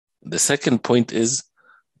The second point is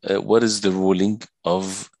what is the ruling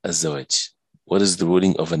of الزواج? What is the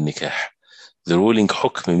ruling of النكاح? The ruling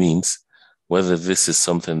حكم means whether this is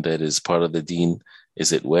something that is part of the deen.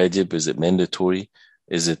 Is it wajib? Is it mandatory?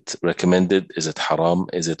 Is it recommended? Is it haram?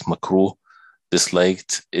 Is it makruh?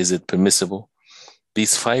 Disliked? Is it permissible?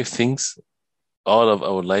 These five things, all of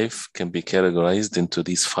our life can be categorized into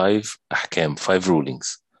these five ahkam, five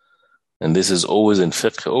rulings. And this is always in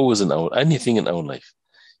fiqh, always in anything in our life.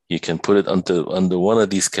 You can put it under one of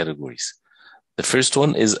these categories. The first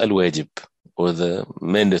one is al-wajib, or the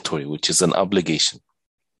mandatory, which is an obligation.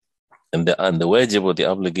 And the wajib, or the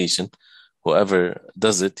obligation, whoever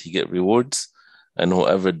does it, he get rewards. And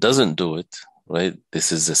whoever doesn't do it, right,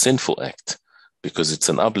 this is a sinful act because it's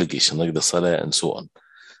an obligation, like the salah and so on.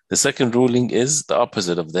 The second ruling is the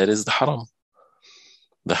opposite of that, is the haram.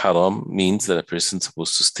 The haram means that a person is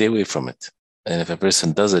supposed to stay away from it. And if a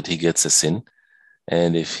person does it, he gets a sin.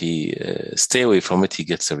 And if he stay away from it, he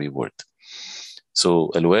gets a reward.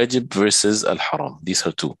 So al-wajib versus al-haram. These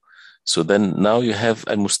are two. So then now you have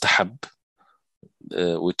al-mustahab,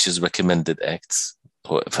 which is recommended acts.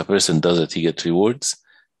 If a person does it, he gets rewards.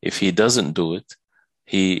 If he doesn't do it,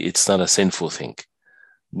 it's not a sinful thing.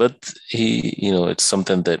 But it's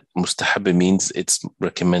something that mustahab means it's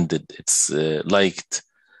recommended, it's liked,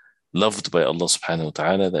 loved by Allah subhanahu wa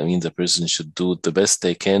ta'ala. That means a person should do the best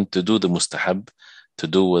they can to do the mustahab, to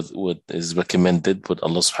do what is recommended, what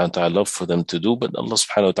Allah subhanahu wa ta'ala loved for them to do. But Allah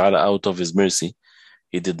subhanahu wa ta'ala, out of His mercy,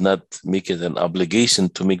 He did not make it an obligation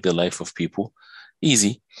to make the life of people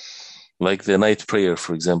easy. Like the night prayer,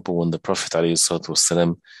 for example, when the Prophet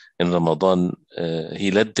ﷺ in Ramadan,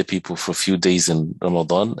 he led the people for a few days in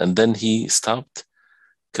Ramadan, and then he stopped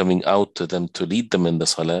coming out to them to lead them in the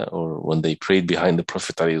salah, or when they prayed behind the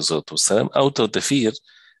Prophet ﷺ, out of the fear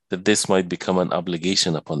that this might become an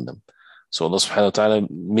obligation upon them. So Allah subhanahu wa ta'ala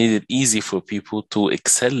made it easy for people to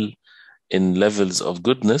excel in levels of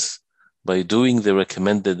goodness by doing the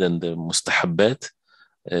recommended and the mustahabbat,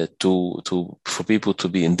 for people to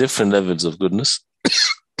be in different levels of goodness,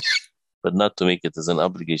 but not to make it as an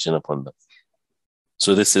obligation upon them.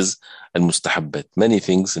 So this is al-mustahabbat. Many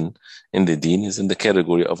things in the deen is in the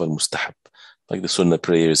category of al-mustahab, like the sunnah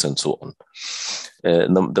prayers and so on.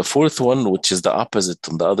 The fourth one, which is the opposite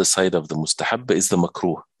on the other side of the mustahab, is the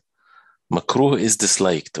makruh. Makruh is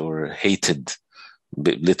disliked or hated,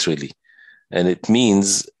 literally. And it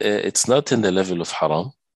means it's not in the level of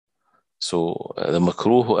haram. So the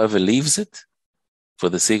makruh, whoever leaves it for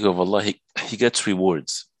the sake of Allah, he gets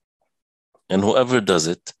rewards. And whoever does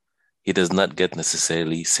it, he does not get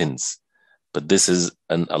necessarily sins. But this is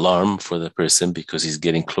an alarm for the person because he's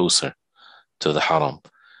getting closer to the haram.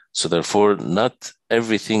 So therefore, not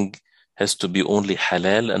everything has to be only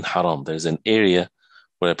halal and haram. There's an area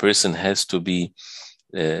where a person has to be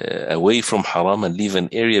away from haram and leave an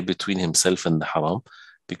area between himself and the haram.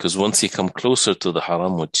 Because once he comes closer to the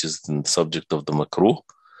haram, which is the subject of the makruh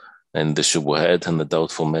and the shubuhat and the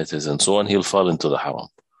doubtful matters and so on, he'll fall into the haram.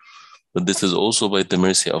 But this is also by the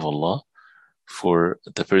mercy of Allah for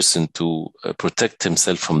the person to protect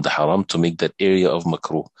himself from the haram, to make that area of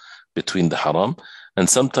makruh between the haram. And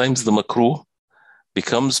sometimes the makruh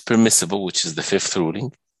becomes permissible, which is the fifth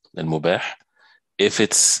ruling, al-mubah, if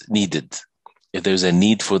it's needed. If there's a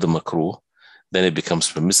need for the makruh, then it becomes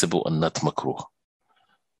permissible and not makruh.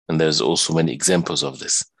 And there's also many examples of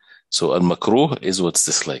this. So al-makruh is what's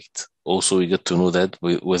disliked. Also, you get to know that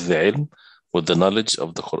with the ilm, with the knowledge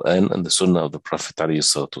of the Quran and the Sunnah of the Prophet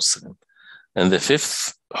ﷺ. And the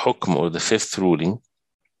fifth hukm, or the fifth ruling,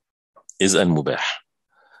 is al-mubah.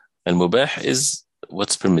 Al-mubah is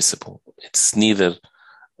what's permissible. It's neither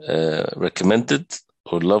recommended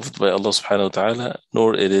or loved by Allah subhanahu wa ta'ala,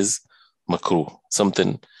 nor it is makruh,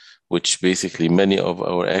 something which basically many of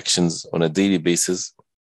our actions on a daily basis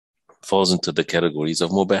falls into the categories of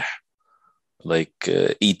mubah, like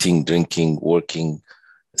eating, drinking, working,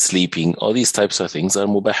 sleeping. All these types of things are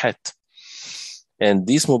mubahat. And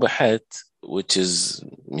these mubahat, which is,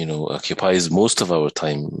 occupies most of our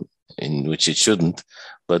time, in which it shouldn't,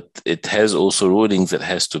 but it has also rulings that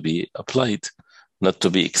has to be applied, not to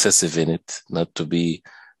be excessive in it, not to be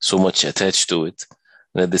so much attached to it.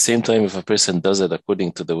 And at the same time, if a person does it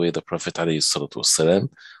according to the way the Prophet ﷺ,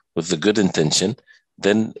 with the good intention,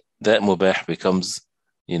 then that mubah becomes,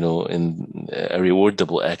 in a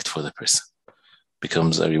rewardable act for the person.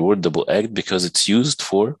 Becomes a rewardable act because it's used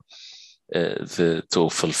for to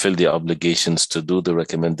fulfill the obligations, to do the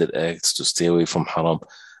recommended acts, to stay away from haram.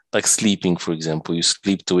 Like sleeping, for example, you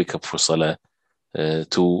sleep to wake up for salah,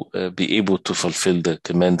 to be able to fulfill the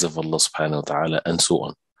commands of Allah subhanahu wa ta'ala, and so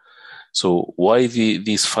on. So why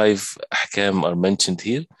these five ahkam are mentioned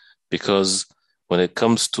here? because when it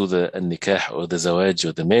comes to the nikah or the zawaj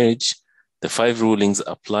or the marriage, the 5 rulings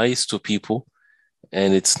applies to people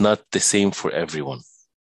and it's not the same for everyone.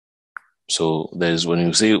 So there's when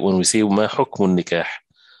we say ma hukmun nikah,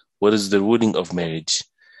 what is the ruling of marriage?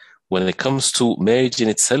 When it comes to marriage in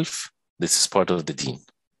itself, this is part of the deen.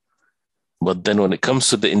 But then when it comes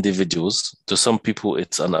to the individuals, to some people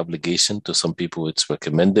it's an obligation, to some people it's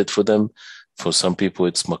recommended for them, for some people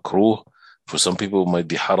it's makruh, for some people it might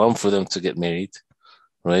be haram for them to get married,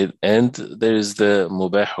 right? And there is the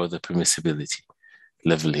mubah or the permissibility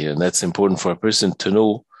level here. And that's important for a person to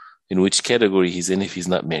know in which category he's in if he's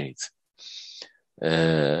not married.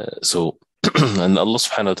 And Allah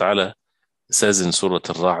subhanahu wa ta'ala says in Surah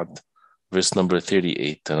Al-Ra'd, verse number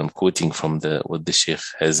 38, and I'm quoting from what the Sheikh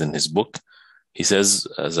has in his book. He says,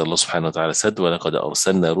 as Allah subhanahu wa ta'ala said, وَلَقَدْ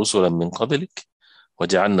أَرْسَلْنَا رُسُلًا مِّن قَبْلِكَ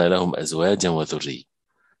وَجَعَلْنَا لَهُمْ أَزْوَاجًا وَذُرِّيَّةً.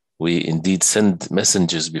 We indeed send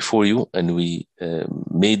messengers before you, and we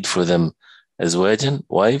made for them azwajan,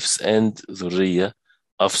 wives, and dhurriya,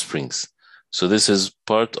 offsprings. So this is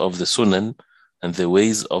part of the sunan and the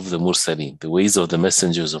ways of the mursaleen, the ways of the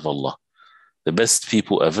messengers of Allah. The best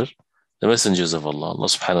people ever, the messengers of Allah. Allah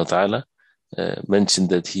subhanahu wa ta'ala mentioned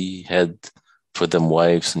that He had for them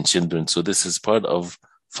wives and children. So this is part of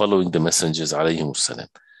following the messengers alayhimus salam.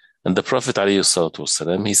 And the Prophet alayhi salatu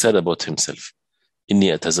wasalam, he said about himself,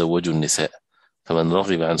 إِنِّي أَتَزَوَّجُ النِّسَاءَ فَمَنْ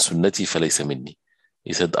رَغِبَ عَنْ سُنَّتِي فَلَيْسَ مِنِّي.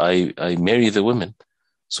 He said, I marry the women.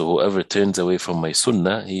 So whoever turns away from my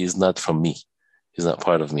sunnah, he is not from me. He's not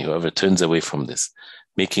part of me. Whoever turns away from this,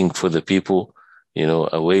 making for the people,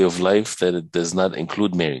 a way of life that it does not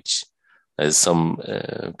include marriage. As some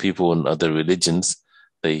people in other religions,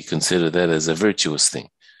 they consider that as a virtuous thing,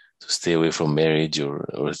 to stay away from marriage,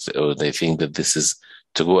 or they think that this is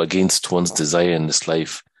to go against one's desire in this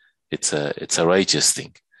life. It's a righteous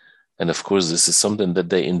thing. And of course, this is something that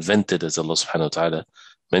they invented, as Allah subhanahu wa ta'ala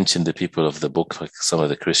mentioned the people of the book, like some of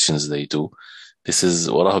the Christians, they do. This is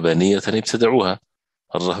وَرَهْبَانِيَّةً ابْتَدَعُوهَا.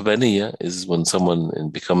 Al-Rahbaniyya is when someone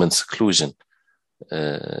becomes in seclusion,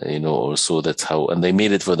 or so that's how, and they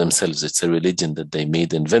made it for themselves. It's a religion that they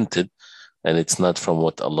made, invented, and it's not from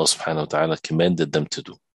what Allah subhanahu wa ta'ala commanded them to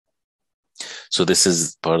do. So this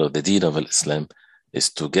is part of the deen of Islam, is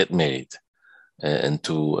to get married and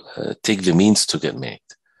to take the means to get married.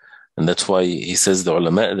 And that's why he says, the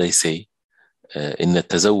ulama, they say, إِنَّ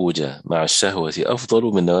التَّزَوُّجَ مَعَ الشَّهْوَةِ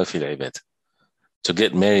أَفْضَلُ مِنْ نَوَافِلِ الْعِبَادِ. To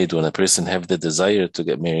get married, when a person have the desire to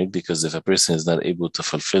get married, because if a person is not able to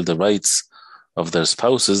fulfill the rights of their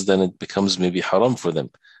spouses, then it becomes maybe haram for them,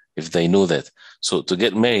 if they know that. So to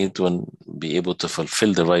get married, when be able to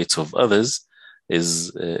fulfill the rights of others,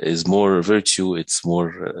 is more virtue. It's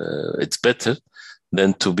better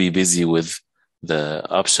than to be busy with the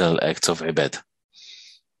optional acts of ibadah.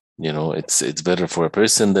 It's better for a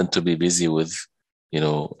person than to be busy with,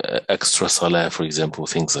 extra salah, for example,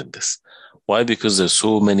 things like this. Why? Because there's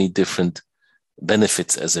so many different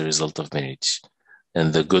benefits as a result of marriage,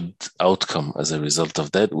 and the good outcome as a result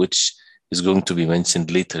of that, which is going to be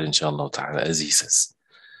mentioned later, inshallah ta'ala, as he says.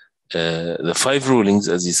 The 5 rulings,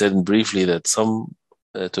 as he said briefly, that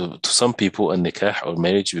to some people, a nikah or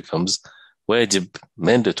marriage becomes wajib,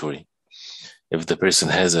 mandatory. If the person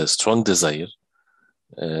has a strong desire,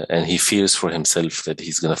 and he fears for himself that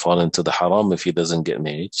he's going to fall into the haram if he doesn't get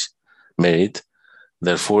married,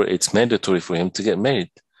 therefore it's mandatory for him to get married,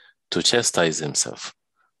 to chastise himself,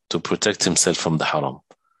 to protect himself from the haram.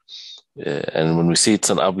 And when we say it's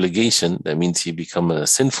an obligation, that means he becomes a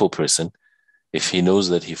sinful person if he knows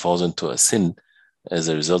that he falls into a sin as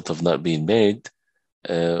a result of not being married,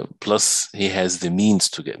 plus he has the means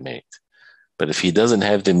to get married. But if he doesn't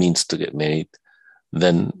have the means to get married,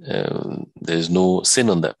 then there's no sin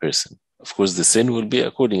on that person. Of course, the sin will be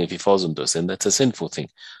according, if he falls into a sin, that's a sinful thing.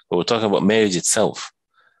 But we're talking about marriage itself.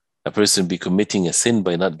 A person be committing a sin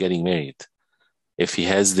by not getting married. If he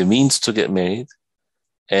has the means to get married,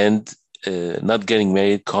 and not getting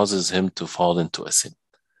married causes him to fall into a sin.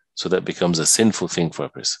 So that becomes a sinful thing for a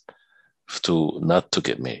person, not to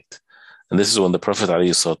get married. And this is when the Prophet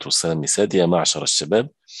ﷺ, he said, يا معشر الشباب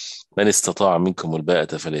من استطاع منكم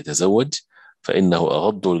الباءة فليتزوج فإنه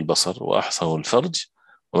أغض للبصر وأحصن الفرج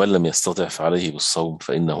ومن لم يستطع فعليه بالصوم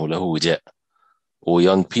فإنه له وجاء. O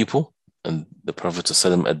young people, and the Prophet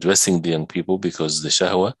ﷺ addressing the young people, because the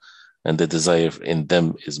shahwa and the desire in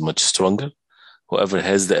them is much stronger. Whoever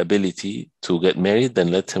has the ability to get married,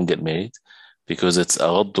 then let him get married, because it's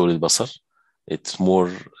أغض للبصر. It's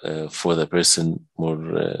more for the person,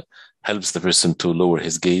 helps the person to lower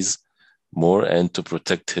his gaze more and to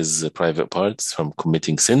protect his private parts from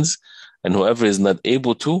committing sins. And whoever is not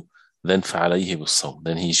able to, then فَعَلَيْهِ بِالصَّوْمِ,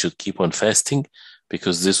 then he should keep on fasting,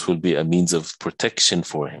 because this will be a means of protection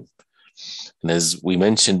for him. And as we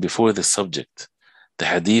mentioned before the subject, the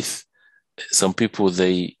hadith, some people,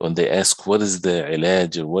 when they ask what is the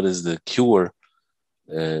ilaj or what is the cure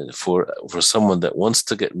for someone that wants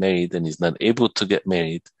to get married and is not able to get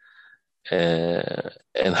married,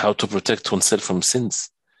 and how to protect oneself from sins,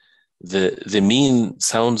 the mean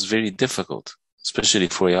sounds very difficult, especially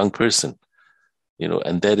for a young person,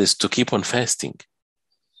 and that is to keep on fasting.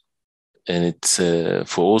 And it's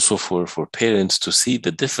for parents to see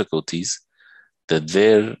the difficulties that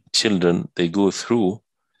their children, they go through,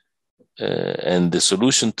 and the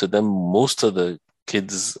solution to them, most of the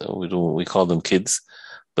kids, we call them kids,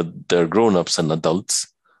 but they're grown-ups and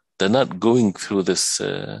adults, they're not going through this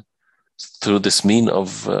mean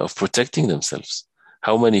of protecting themselves.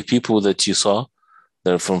 How many people that you saw,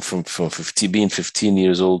 they're from 15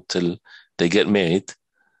 years old till they get married,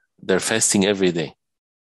 they're fasting every day.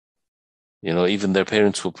 Even their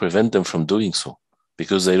parents will prevent them from doing so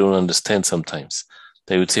because they don't understand sometimes.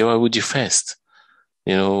 They would say, why would you fast?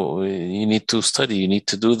 You need to study, you need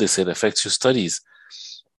to do this, it affects your studies,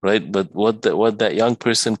 right? But what that young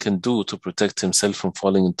person can do to protect himself from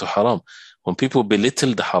falling into haram. When people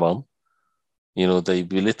belittle the haram, they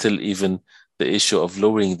belittle even the issue of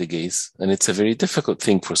lowering the gaze, and it's a very difficult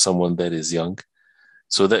thing for someone that is young.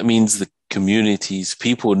 So that means the communities,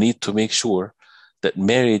 people need to make sure that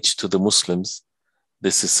marriage to the Muslims,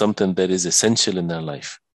 this is something that is essential in their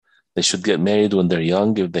life. They should get married when they're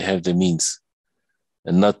young if they have the means,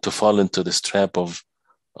 and not to fall into this trap of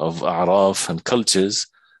a'raf and cultures,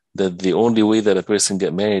 that the only way that a person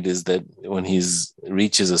get married is that when he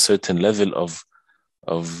reaches a certain level of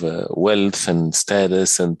wealth and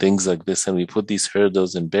status and things like this, and we put these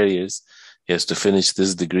hurdles and barriers. He has to finish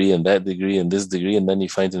this degree and that degree and this degree, and then he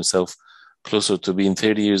finds himself closer to being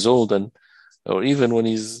 30 years old, or even when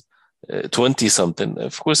he's 20 something.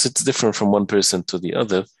 Of course, it's different from one person to the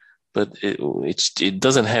other, but it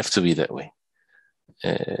doesn't have to be that way.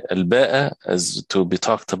 Al-ba'a, as to be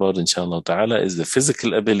talked about inshallah ta'ala, is the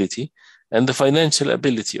physical ability and the financial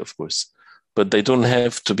ability, of course, but they don't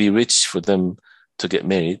have to be rich for them to get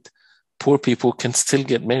married. Poor people can still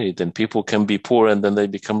get married, and people can be poor and then they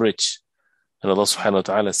become rich. And Allah subhanahu wa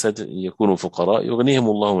ta'ala said, يَكُونُوا فُقَرَاءَ يُغْنِيهِمُ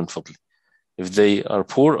اللَّهُ مِنْ فَضْلِهِ. If they are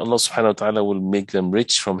poor, Allah subhanahu wa ta'ala will make them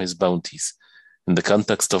rich from His bounties in the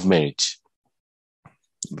context of marriage,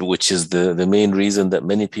 which is the main reason that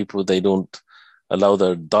many people, they don't allow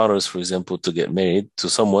their daughters, for example, to get married to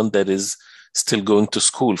someone that is still going to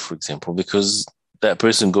school, for example, because that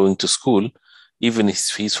person going to school, even if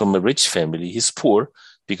he's from a rich family, he's poor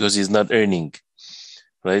because he's not earning,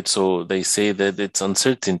 right? So they say that it's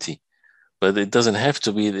uncertainty, but it doesn't have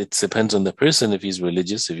to be. It depends on the person. If he's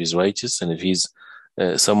religious, if he's righteous, and if he's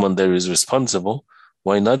someone that is responsible,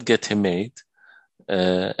 why not get him married?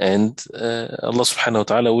 And Allah subhanahu wa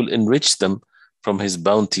ta'ala will enrich them from His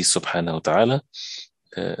bounty subhanahu wa ta'ala.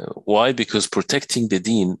 Why? Because protecting the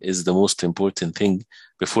deen is the most important thing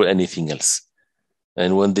before anything else.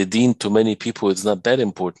 And when the deen to many people is not that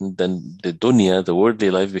important, then the dunya, the worldly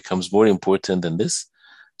life, becomes more important than this.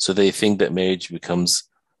 So they think that marriage becomes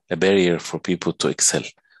a barrier for people to excel,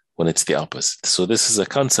 when it's the opposite. So this is a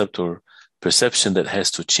concept or perception that has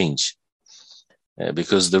to change.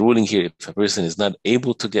 Because the ruling here, if a person is not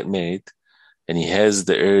able to get married and he has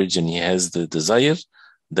the urge and he has the desire,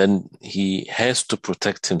 then he has to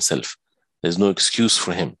protect himself. There's no excuse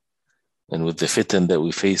for him. And with the fitan that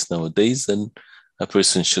we face nowadays, then a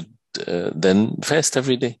person should then fast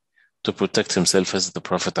every day to protect himself, as the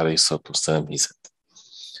Prophet ﷺ, he said.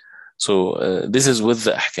 So this is with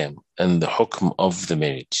the ahkam and the hukm of the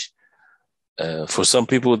marriage. For some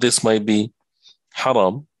people, this might be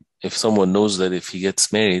haram. If someone knows that if he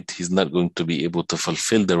gets married, he's not going to be able to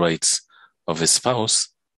fulfill the rights of his spouse,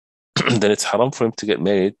 then it's haram for him to get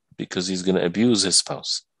married because he's going to abuse his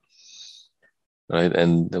spouse. Right?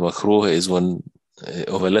 And the makruh is one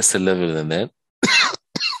of a lesser level than that.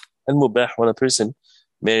 And mubah, when a person,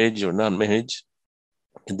 marriage or non-marriage,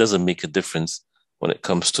 it doesn't make a difference when it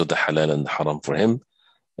comes to the halal and the haram for him.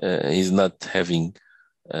 He's not having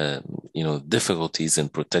difficulties in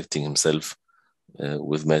protecting himself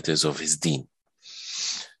with matters of his deen.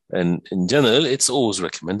 And in general, it's always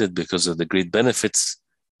recommended because of the great benefits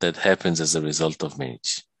that happens as a result of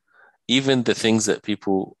marriage. Even the things that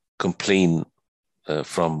people complain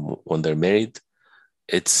from when they're married,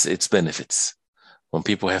 it's benefits. When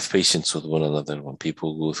people have patience with one another, when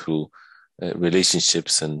people go through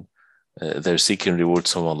relationships and they're seeking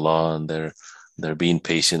rewards from Allah and they're being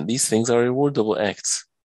patient, these things are rewardable acts.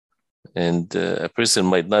 And a person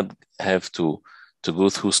might not have to go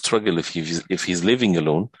through struggle if he's living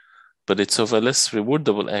alone, but it's of a less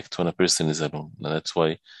rewardable act when a person is alone. And that's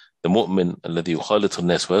why the mu'min الذي يخالط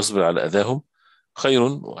الناس ويصبر على أذاهم خير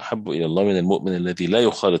وأحب إلى الله من المؤمن الذي لا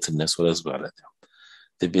يخالط الناس ولا يصبر على أذاهم.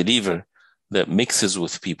 The believer that mixes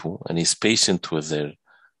with people and is patient with their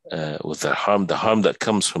harm, the harm that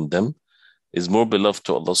comes from them, is more beloved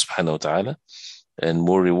to Allah subhanahu wa ta'ala and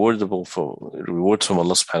more rewardable for rewards from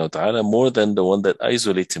Allah subhanahu wa ta'ala more than the one that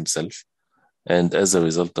isolates himself. And as a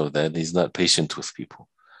result of that, he's not patient with people.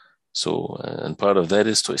 So, and part of that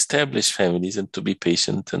is to establish families and to be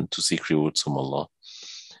patient and to seek rewards from Allah.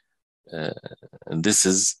 And this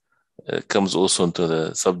is comes also into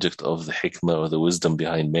the subject of the hikmah or the wisdom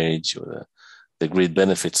behind marriage or the great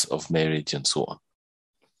benefits of marriage and so on.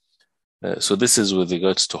 So this is with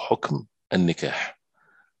regards to hukm and nikah.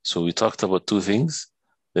 So we talked about two things: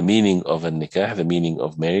 the meaning of a nikah, the meaning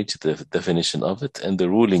of marriage, the definition of it, and the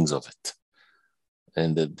rulings of it.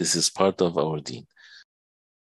 And that this is part of our deen.